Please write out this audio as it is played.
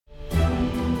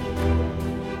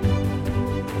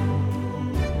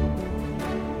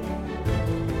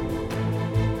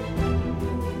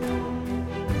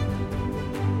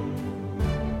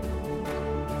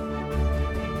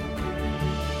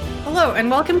Hello,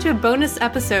 and welcome to a bonus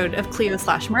episode of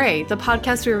Cleo/Murray, the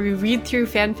podcast where we read through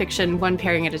fanfiction one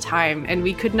pairing at a time, and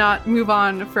we could not move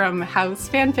on from House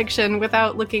fanfiction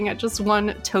without looking at just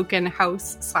one token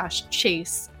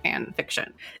House/Chase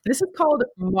fanfiction. This is called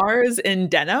Mars in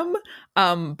Denim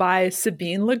by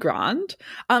Sabine Legrand.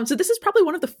 So this is probably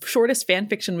one of the shortest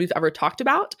fanfiction we've ever talked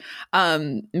about.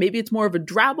 Maybe it's more of a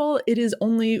drabble. It is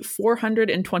only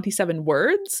 427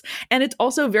 words, and it's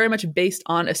also very much based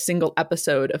on a single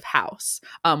episode of House,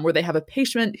 where they have a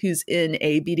patient who's in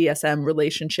a BDSM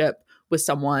relationship with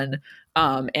someone,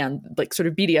 and like sort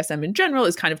of BDSM in general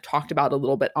is kind of talked about a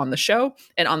little bit on the show.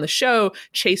 And on the show,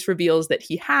 Chase reveals that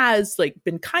he has like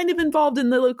been kind of involved in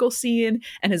the local scene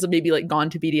and has maybe like gone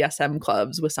to BDSM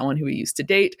clubs with someone who he used to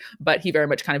date, but he very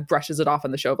much kind of brushes it off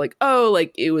on the show of like, oh,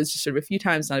 like it was just sort of a few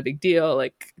times, not a big deal.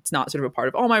 Like it's not sort of a part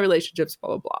of all my relationships,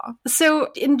 blah, blah, blah.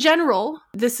 So in general,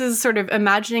 this is sort of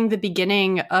imagining the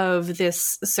beginning of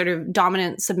this sort of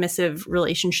dominant submissive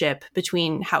relationship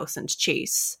between House and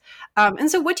Chase.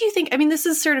 And so what do you think? I mean, this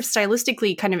is sort of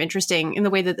stylistically kind of interesting in the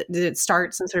way that it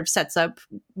starts and sort of sets up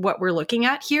what we're looking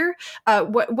at here.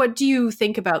 What do you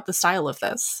think about the style of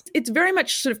this? It's very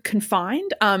much sort of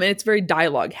confined, and it's very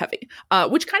dialogue heavy,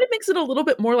 which kind of makes it a little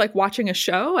bit more like watching a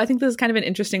show. I think this is kind of an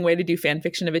interesting way to do fan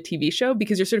fiction of a TV show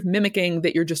because you're sort of mimicking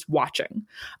that you're just watching.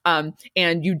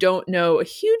 And you don't know a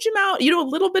huge amount. You know a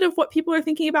little bit of what people are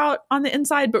thinking about on the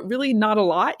inside, but really not a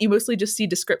lot. You mostly just see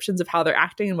descriptions of how they're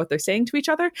acting and what they're saying to each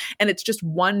other. And it's just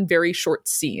one very short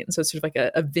scene. So it's sort of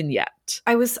like a vignette.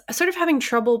 I was sort of having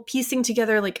trouble piecing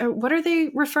together, like, what are they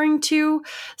referring to?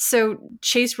 So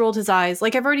Chase rolled his eyes.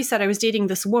 Like I've already said, I was dating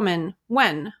this woman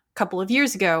when? A couple of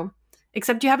years ago.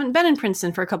 Except you haven't been in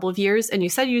Princeton for a couple of years, and you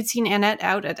said you'd seen Annette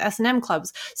out at S&M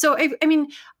clubs. So, I mean,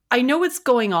 I know what's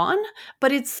going on,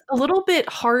 but it's a little bit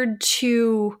hard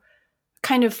to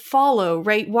kind of follow,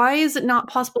 right? Why is it not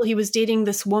possible he was dating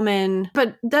this woman?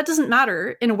 But that doesn't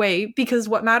matter in a way, because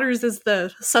what matters is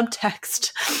the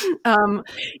subtext.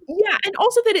 Yeah, and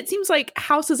also that it seems like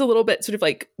House is a little bit sort of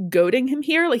like goading him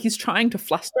here, like he's trying to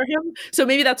fluster him. So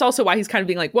maybe that's also why he's kind of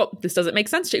being like, well, this doesn't make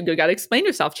sense. You got to explain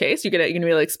yourself, Chase. You're gonna be able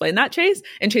to explain that, Chase?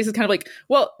 And Chase is kind of like,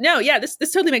 well, no, yeah, this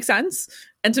totally makes sense.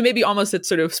 And so maybe almost it's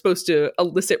sort of supposed to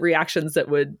elicit reactions that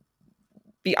would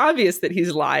be obvious that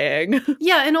he's lying.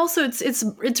 Yeah, and also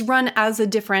it's run as a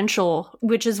differential,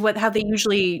 which is how they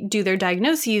usually do their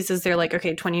diagnoses. Is they're like,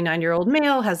 okay, 29-year-old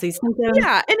male has these symptoms.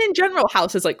 Yeah, and in general,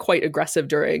 House is like quite aggressive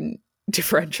during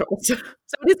differentials. So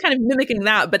it is kind of mimicking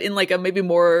that, but in like a maybe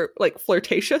more like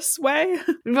flirtatious way.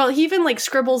 Well, he even like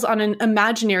scribbles on an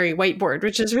imaginary whiteboard,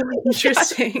 which is really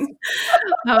interesting.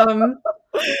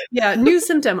 Yeah, new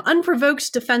symptom,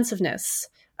 unprovoked defensiveness.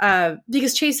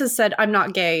 Because Chase has said, I'm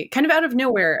not gay, kind of out of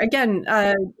nowhere. Again,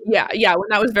 yeah, when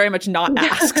that was very much not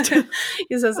asked.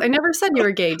 He says, I never said you were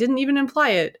gay, didn't even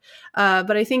imply it.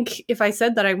 But I think if I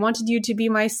said that I wanted you to be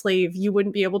my slave, you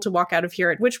wouldn't be able to walk out of here.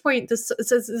 At which point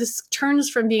this turns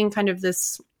from being kind of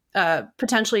this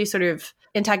potentially sort of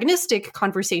antagonistic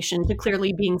conversation to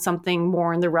clearly being something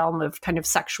more in the realm of kind of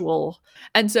sexual.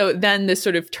 And so then this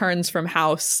sort of turns from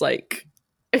House, like,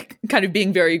 kind of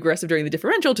being very aggressive during the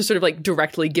differential to sort of like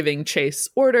directly giving Chase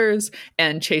orders,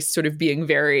 and Chase sort of being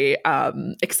very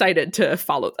excited to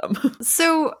follow them.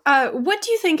 So what do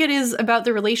you think it is about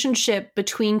the relationship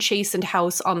between Chase and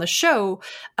House on the show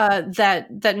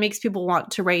that makes people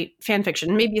want to write fan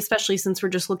fiction? Maybe especially since we're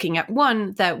just looking at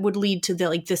one that would lead to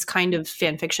this kind of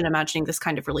fan fiction, imagining this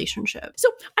kind of relationship. So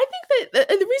I think that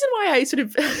the reason why I sort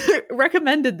of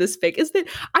recommended this fic is that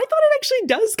I thought it actually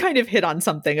does kind of hit on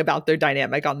something about their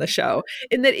dynamic on the show,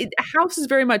 in that House is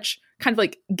very much kind of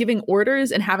like giving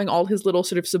orders and having all his little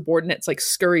sort of subordinates like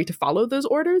scurry to follow those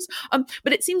orders.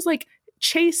 But it seems like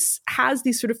Chase has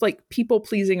these sort of like people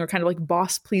pleasing or kind of like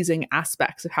boss pleasing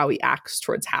aspects of how he acts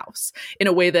towards House in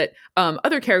a way that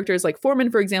other characters like Foreman,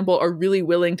 for example, are really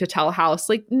willing to tell House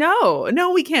like, no,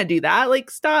 we can't do that. Like,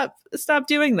 stop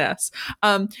doing this.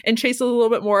 And Chase is a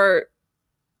little bit more,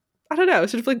 I don't know,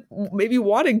 sort of like maybe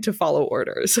wanting to follow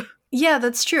orders. Yeah,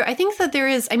 that's true. I think that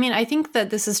I think that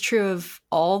this is true of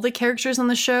all the characters on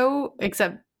the show,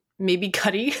 except maybe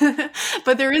Cuddy.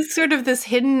 But there is sort of this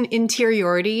hidden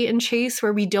interiority in Chase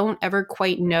where we don't ever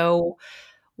quite know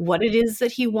what it is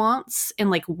that he wants and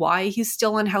like why he's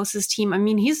still on House's team. I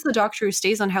mean, he's the doctor who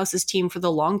stays on House's team for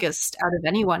the longest out of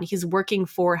anyone. He's working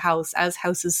for House as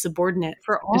House's subordinate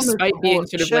for almost despite being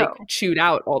sort of like chewed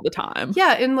out all the time.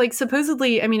 Yeah, and like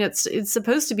supposedly, I mean, it's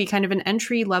supposed to be kind of an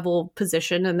entry level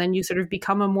position, and then you sort of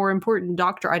become a more important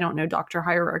doctor. I don't know doctor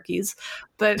hierarchies,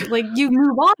 but like you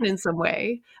move on in some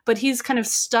way. But he's kind of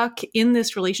stuck in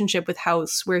this relationship with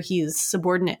House where he's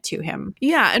subordinate to him.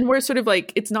 Yeah, and we're sort of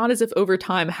like, it's not as if over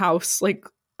time House, like,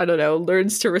 I don't know,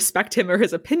 learns to respect him or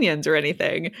his opinions or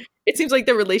anything. It seems like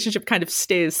the relationship kind of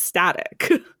stays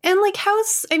static. And like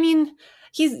House, I mean,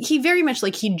 he very much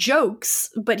like he jokes,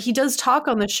 but he does talk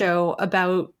on the show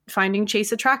about finding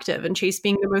Chase attractive and Chase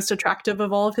being the most attractive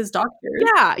of all of his doctors.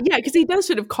 Yeah, because he does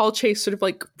sort of call Chase sort of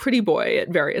like pretty boy at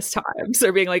various times.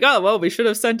 They're being like, oh, well, we should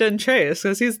have sent in Chase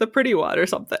because he's the pretty one or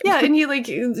something. Yeah, and he like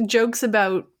jokes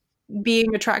about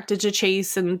being attracted to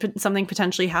Chase and something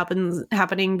potentially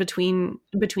happening between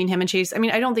him and Chase. I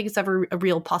mean, I don't think it's ever a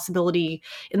real possibility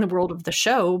in the world of the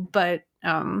show, but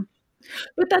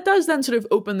that does then sort of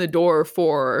open the door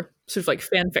for sort of like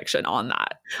fan fiction on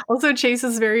that. Also, Chase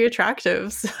is very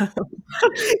attractive. So.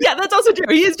 Yeah, that's also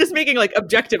true. He is just making like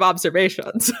objective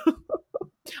observations.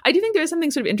 I do think there is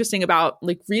something sort of interesting about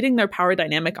like reading their power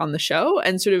dynamic on the show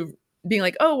and sort of being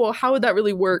like, oh, well, how would that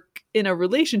really work in a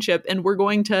relationship? And we're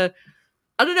going to,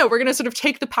 I don't know, we're going to sort of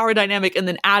take the power dynamic and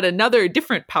then add another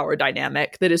different power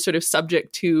dynamic that is sort of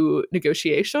subject to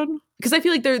negotiation. Because I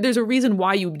feel like there's a reason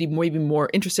why you would be maybe more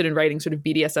interested in writing sort of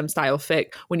BDSM style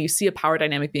fic when you see a power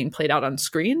dynamic being played out on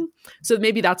screen. So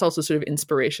maybe that's also sort of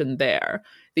inspiration there,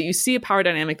 that you see a power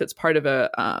dynamic that's part of a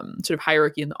sort of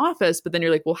hierarchy in the office, but then you're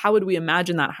like, well, how would we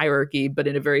imagine that hierarchy, but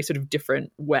in a very sort of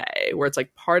different way, where it's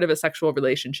like part of a sexual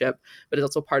relationship, but it's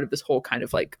also part of this whole kind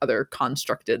of like other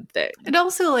constructed thing. And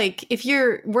also, like, if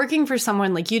you're working for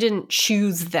someone, like, you didn't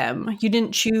choose them. You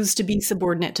didn't choose to be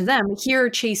subordinate to them.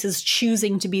 Here, Chase is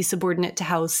choosing to be subordinate to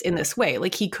House in this way.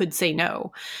 Like, he could say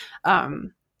no.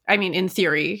 I mean, in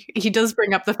theory, he does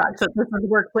bring up the fact that this is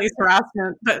workplace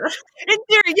harassment, but in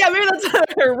theory, yeah, maybe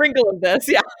that's a wrinkle of this,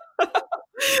 yeah.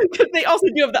 Because they also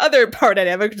do have the other power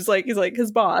dynamic, which is like he's like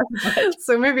his boss.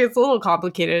 So maybe it's a little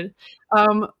complicated.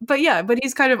 But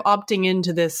he's kind of opting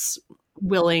into this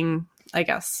willing, I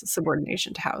guess,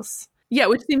 subordination to House. Yeah,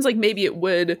 which seems like maybe it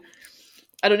would,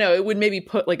 I don't know, it would maybe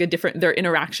put like their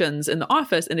interactions in the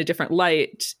office in a different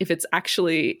light if it's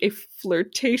actually a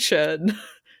flirtation.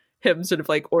 Him sort of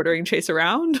like ordering Chase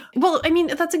around. Well, I mean,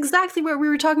 that's exactly what we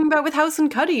were talking about with House and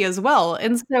Cuddy as well.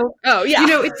 And so, oh yeah,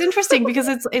 it's interesting because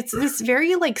it's this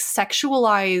very like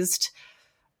sexualized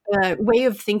way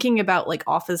of thinking about like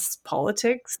office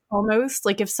politics almost.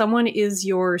 Like if someone is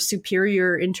your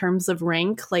superior in terms of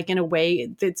rank, like in a way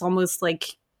it's almost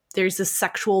like there's a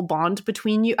sexual bond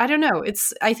between you. I don't know.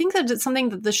 I think that it's something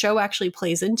that the show actually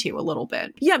plays into a little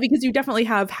bit. Yeah, because you definitely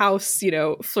have House,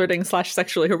 flirting /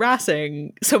 sexually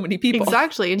harassing so many people.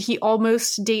 Exactly. And he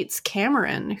almost dates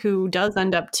Cameron, who does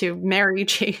end up to marry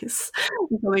Chase.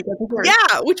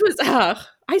 Yeah, which was,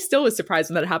 I still was surprised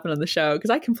when that happened on the show because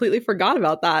I completely forgot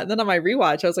about that. And then on my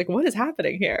rewatch, I was like, what is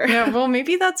happening here? Yeah, well,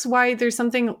 maybe that's why there's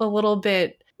something a little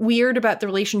bit weird about the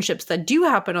relationships that do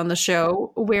happen on the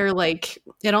show, where like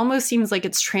it almost seems like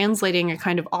it's translating a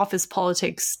kind of office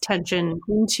politics tension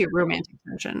into romantic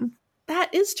tension.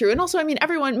 That is true. And also, I mean,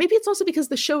 maybe it's also because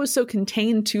the show is so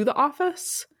contained to the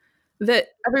office that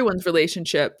everyone's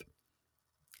relationship,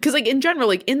 because like in general,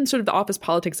 like in sort of the office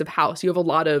politics of House, you have a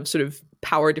lot of sort of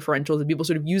power differentials and people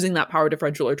sort of using that power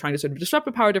differential or trying to sort of disrupt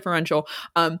a power differential.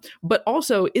 But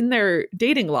also in their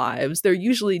dating lives, they're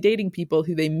usually dating people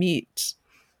who they meet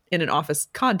in an office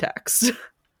context.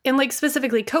 And like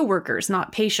specifically coworkers,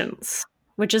 not patients,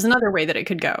 which is another way that it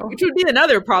could go. Which would be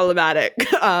another problematic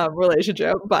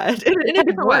relationship, but in a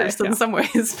different way. In some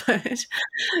ways, but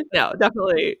no,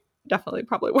 definitely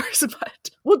probably worse. But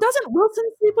doesn't Wilson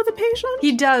sleep with a patient?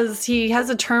 He does. He has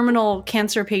a terminal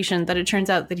cancer patient that it turns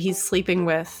out that he's sleeping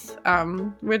with,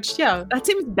 which that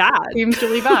seems bad. Seems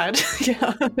really bad.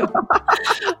 Yeah.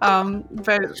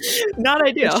 But not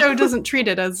ideal. The show doesn't treat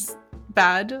it as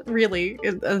bad, really.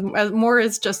 More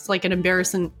as just like an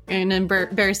embarrassing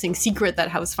secret that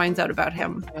House finds out about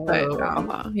him. But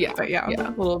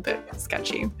a little bit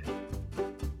sketchy.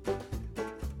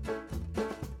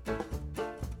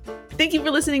 Thank you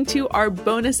for listening to our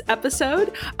bonus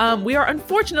episode. We are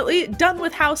unfortunately done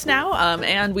with House now,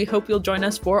 and we hope you'll join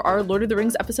us for our Lord of the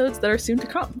Rings episodes that are soon to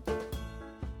come.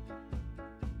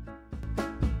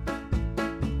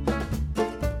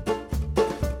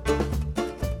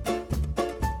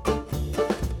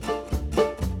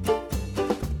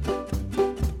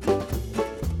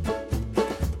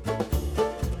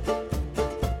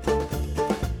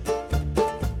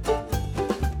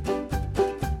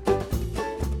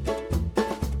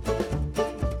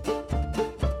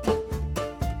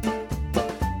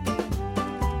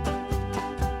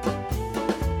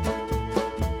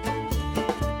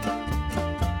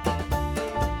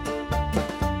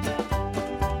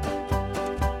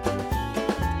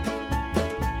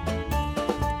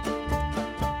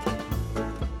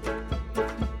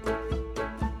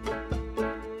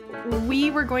 we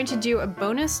were going to do a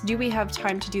bonus. Do we have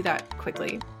time to do that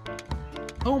quickly?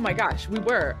 Oh my gosh, we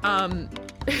were. I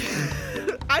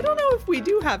don't know if we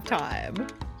do have time.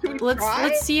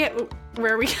 Let's see it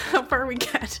how far we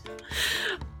get.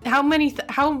 How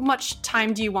much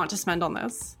time do you want to spend on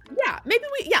this? Yeah, maybe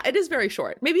it is very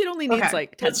short. Maybe it only needs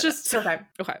like 10 minutes. Okay.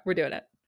 Okay, we're doing it.